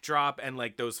backdrop, and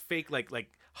like those fake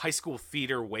like high school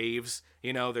theater waves.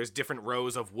 There's different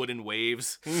rows of wooden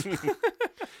waves.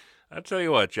 I'll tell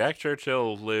you what, Jack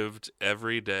Churchill lived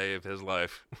every day of his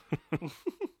life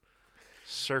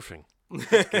surfing.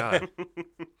 God.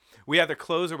 We either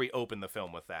close or we open the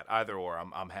film with that. Either or,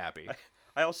 I'm happy.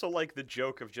 I also like the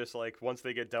joke of just like once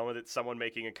they get done with it, someone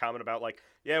making a comment about like,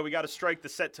 yeah, we got to strike the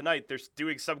set tonight. They're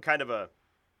doing some kind of a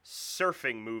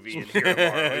surfing movie in here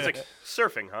tomorrow. He's like,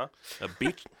 surfing, huh? A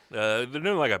beach. They're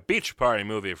doing like a beach party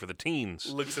movie for the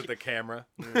teens. Looks at the camera,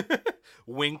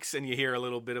 winks, and you hear a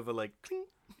little bit of a like. Cling.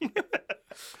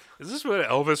 Is this what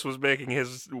Elvis was making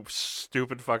his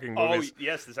stupid fucking movies? Oh,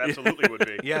 yes, this absolutely would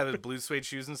be. Yeah, the blue suede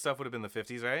shoes and stuff would have been the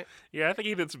 50s, right? Yeah, I think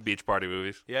he did some beach party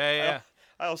movies. Yeah.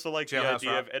 I also like the Jailhouse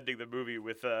idea Rock. of ending the movie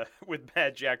with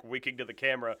Mad Jack winking to the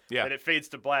camera, Yeah. and it fades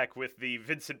to black with the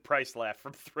Vincent Price laugh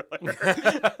from Thriller.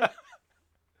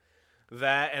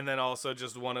 That, and then also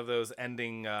just one of those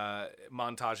ending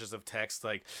montages of text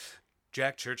like,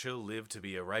 Jack Churchill lived to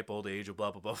be a ripe old age of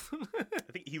blah, blah, blah.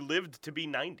 I think he lived to be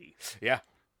 90. Yeah.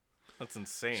 That's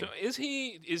insane. So is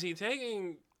he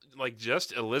taking like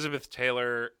just Elizabeth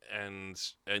Taylor and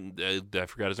I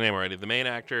forgot his name already, the main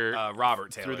actor,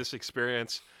 Robert Taylor. through this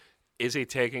experience? Is he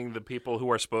taking the people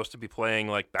who are supposed to be playing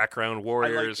like background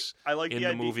warriors I like in the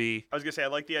the idea, movie? I was gonna say I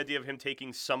like the idea of him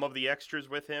taking some of the extras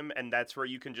with him, and that's where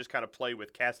you can just kind of play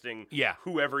with casting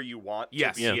whoever you want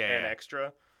Yes, to be yeah. an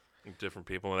extra. Different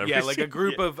people and Yeah, everything. like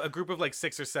a group of like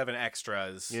 6 or 7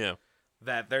 extras. Yeah.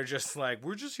 That they're just like,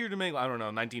 we're just here to make, I don't know,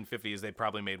 1950s, they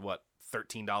probably made what,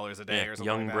 $13 a day or something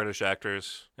young like British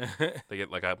actors. They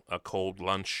get like a cold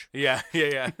lunch. Yeah.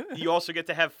 You also get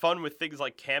to have fun with things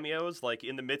like cameos, like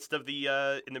in the midst of the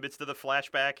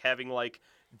flashback, having like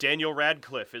Daniel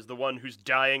Radcliffe is the one who's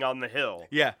dying on the hill.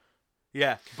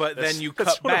 Yeah, but then you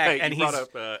That's cut one of back my- and you he's...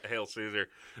 brought up Hail Caesar.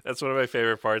 That's one of my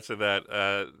favorite parts of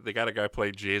that. They got a guy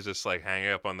play Jesus like hanging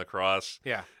up on the cross.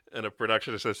 Yeah. And a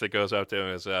production assistant goes up to him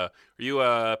and says, are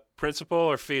you principal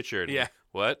or featured? Yeah.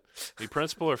 What? Are you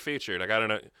principal or featured? I got to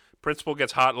know. Principal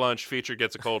gets hot lunch, featured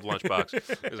gets a cold lunchbox.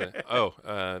 He's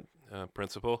like,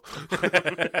 principal.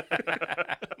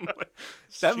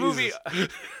 That movie,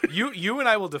 you and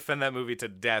I will defend that movie to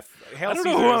death. Hail I don't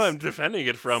know who I'm defending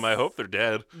it from. I hope they're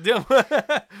dead.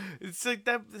 It's like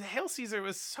that Hail Caesar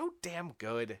was so damn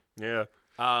good. Yeah.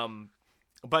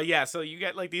 But yeah, so you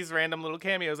get like these random little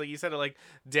cameos, like you said, like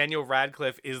Daniel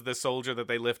Radcliffe is the soldier that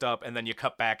they lift up, and then you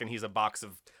cut back and he's a box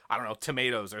of, I don't know,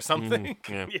 tomatoes or something.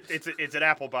 Yeah. It's an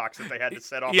apple box that they had to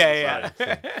set off. Yeah.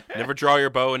 Never draw your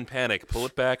bow in panic. Pull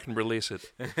it back and release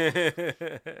it.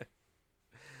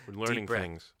 We're learning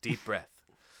things. Deep breath.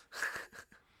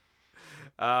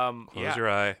 Close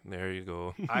your eye. There you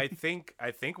go. I think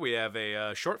we have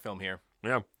a short film here.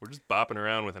 Yeah, we're just bopping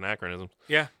around with anachronisms.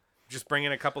 Yeah, just bring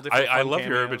in a couple different. I fun love your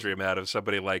cameos. imagery, Matt, of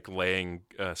somebody like laying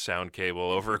a sound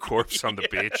cable over a corpse on the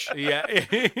beach. Yeah,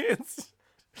 it's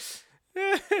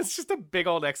just a big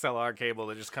old XLR cable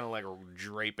that just kind of like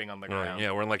draping on the ground.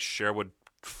 Yeah, we're in like Sherwood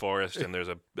Forest, and there's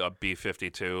a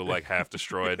B-52 like half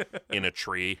destroyed in a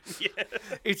tree.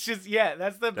 It's just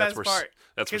that's the best part.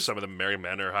 That's where some of the merry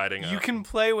men are hiding. You can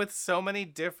play with so many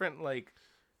different like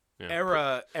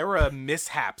era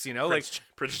mishaps, you know,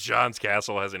 Prince John's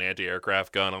castle has an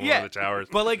anti-aircraft gun on one of the towers.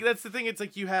 But like that's the thing. It's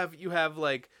like you have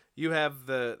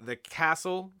the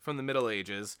castle from the Middle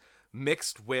Ages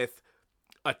mixed with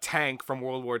a tank from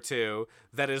World War II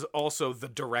that is also the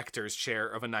director's chair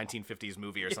of a 1950s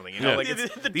movie or something. You know, like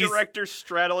the director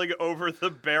straddling over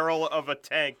the barrel of a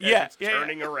tank as it's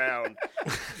turning around.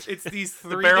 It's these The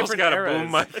three barrel's different got eras. a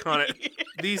boom mic on it.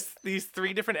 These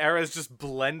three different eras just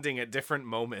blending at different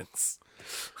moments.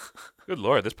 Good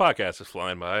Lord, this podcast is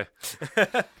flying by.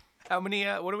 How many?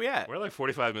 What are we at? We're like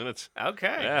 45 minutes.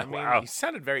 Okay. Yeah, I mean, wow. you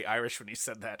sounded very Irish when you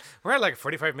said that. We're at like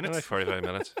 45 We're minutes. like 45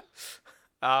 minutes.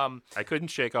 I couldn't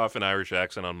shake off an Irish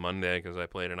accent on Monday because I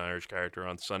played an Irish character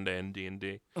on Sunday in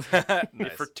D&D.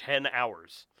 Nice. For 10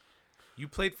 hours. You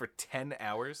played for 10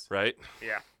 hours? Right?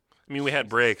 Yeah. I mean, we had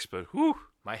breaks, but whew.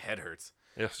 My head hurts.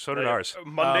 Yeah, so did ours.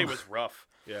 Monday was rough.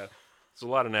 Yeah. It's a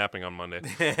lot of napping on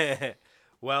Monday.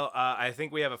 Well, I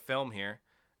think we have a film here,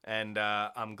 and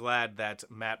I'm glad that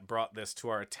Matt brought this to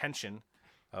our attention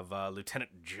of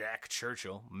Lieutenant Jack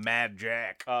Churchill, Mad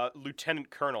Jack. Lieutenant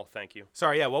Colonel, thank you.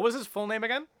 Sorry, yeah, what was his full name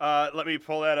again? Let me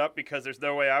pull that up because there's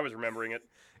no way I was remembering it.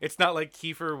 It's not like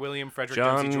Kiefer William Frederick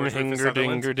John Dempsey George Rufus Hinger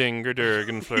Sutherland. Dinger Dinger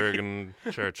Durgan Flurgan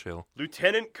Churchill.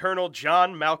 Lieutenant Colonel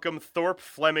John Malcolm Thorpe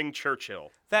Fleming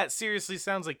Churchill. That seriously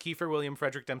sounds like Kiefer William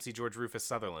Frederick Dempsey George Rufus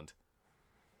Sutherland.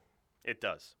 It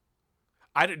does.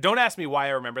 Don't ask me why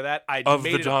I remember that. Of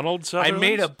the Donald I Sutherlands?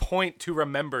 made a point to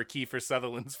remember Kiefer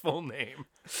Sutherland's full name.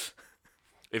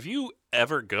 If you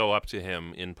ever go up to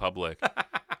him in public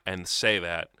and say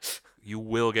that, you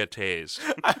will get tased.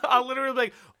 I'll literally be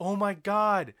like, oh my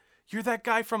God, you're that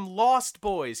guy from Lost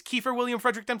Boys, Kiefer William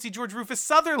Frederick Dempsey George Rufus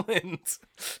Sutherland.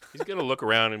 He's going to look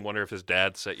around and wonder if his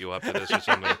dad set you up for this or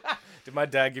something. Did my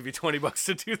dad give you $20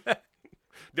 to do that?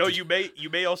 No, you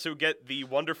may also get the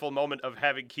wonderful moment of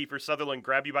having Kiefer Sutherland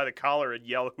grab you by the collar and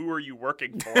yell, "Who are you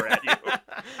working for?" at you.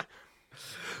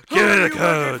 Who are you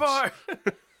working for?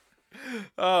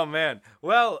 Oh man.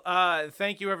 Well,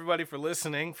 thank you everybody for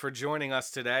listening, for joining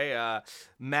us today.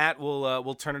 Matt,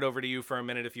 we'll turn it over to you for a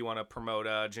minute if you want to promote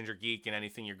Ginger Geek and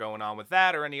anything you're going on with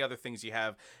that, or any other things you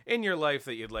have in your life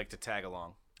that you'd like to tag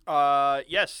along.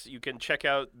 Yes, you can check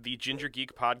out the Ginger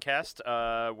Geek podcast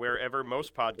wherever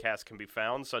most podcasts can be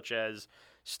found, such as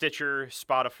Stitcher,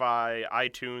 Spotify,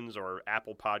 iTunes, or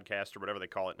Apple Podcast, or whatever they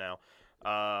call it now.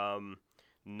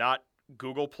 Not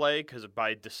Google Play, because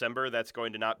by December that's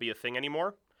going to not be a thing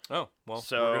anymore. Oh, well,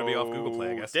 So, we're going to be off Google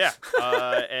Play, I guess. Yeah,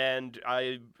 and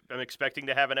I am expecting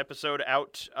to have an episode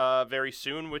out very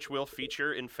soon, which will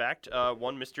feature, in fact,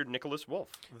 one Mr. Nicholas Wolf.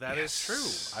 That is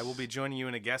true. I will be joining you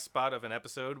in a guest spot of an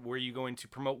episode. Were you going to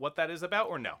promote what that is about,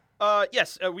 or no?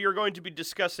 Yes, we are going to be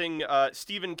discussing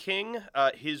Stephen King,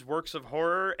 his works of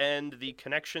horror, and the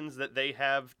connections that they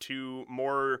have to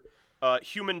more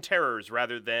human terrors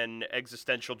rather than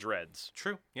existential dreads.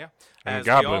 True, yeah. And As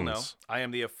we all know, goblins. I am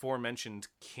the aforementioned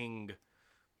King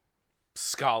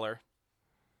scholar.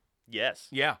 Yes.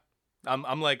 Yeah,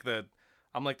 I'm like the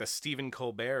Stephen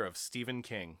Colbert of Stephen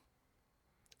King.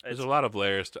 There's a lot of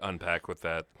layers to unpack with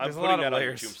that. I'm There's a putting lot of that on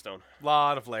your layers. tombstone.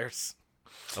 Lot of layers.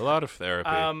 A lot of therapy.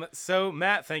 So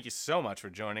Matt, thank you so much for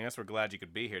joining us. We're glad you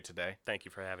could be here today. Thank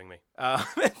you for having me.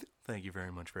 Thank you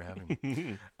very much for having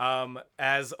me.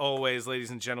 As always,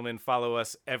 ladies and gentlemen, follow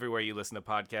us everywhere you listen to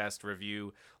podcasts,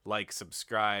 review, like,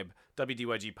 subscribe.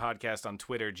 WDYG Podcast on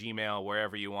Twitter, Gmail,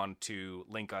 wherever you want to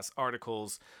link us.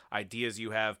 Articles, ideas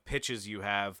you have, pitches you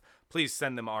have, please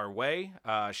send them our way.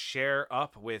 Share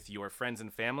up with your friends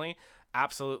and family.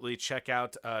 Absolutely check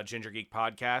out Ginger Geek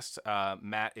Podcast.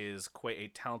 Matt is quite a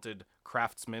talented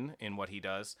craftsman in what he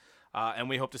does. And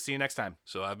we hope to see you next time.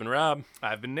 So I've been Rob,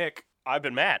 I've been Nick. I've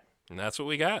been Matt. and that's what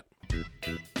we got.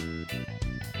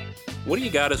 What Do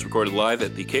You Got is recorded live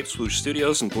at the Cape Swoosh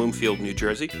Studios in Bloomfield, New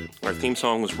Jersey. Our theme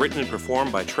song was written and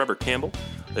performed by Trevor Campbell.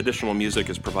 Additional music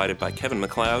is provided by Kevin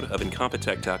MacLeod of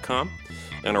Incompetech.com.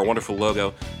 And our wonderful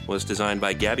logo was designed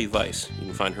by Gabby Weiss. You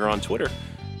can find her on Twitter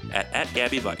at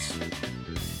Gabby Weiss.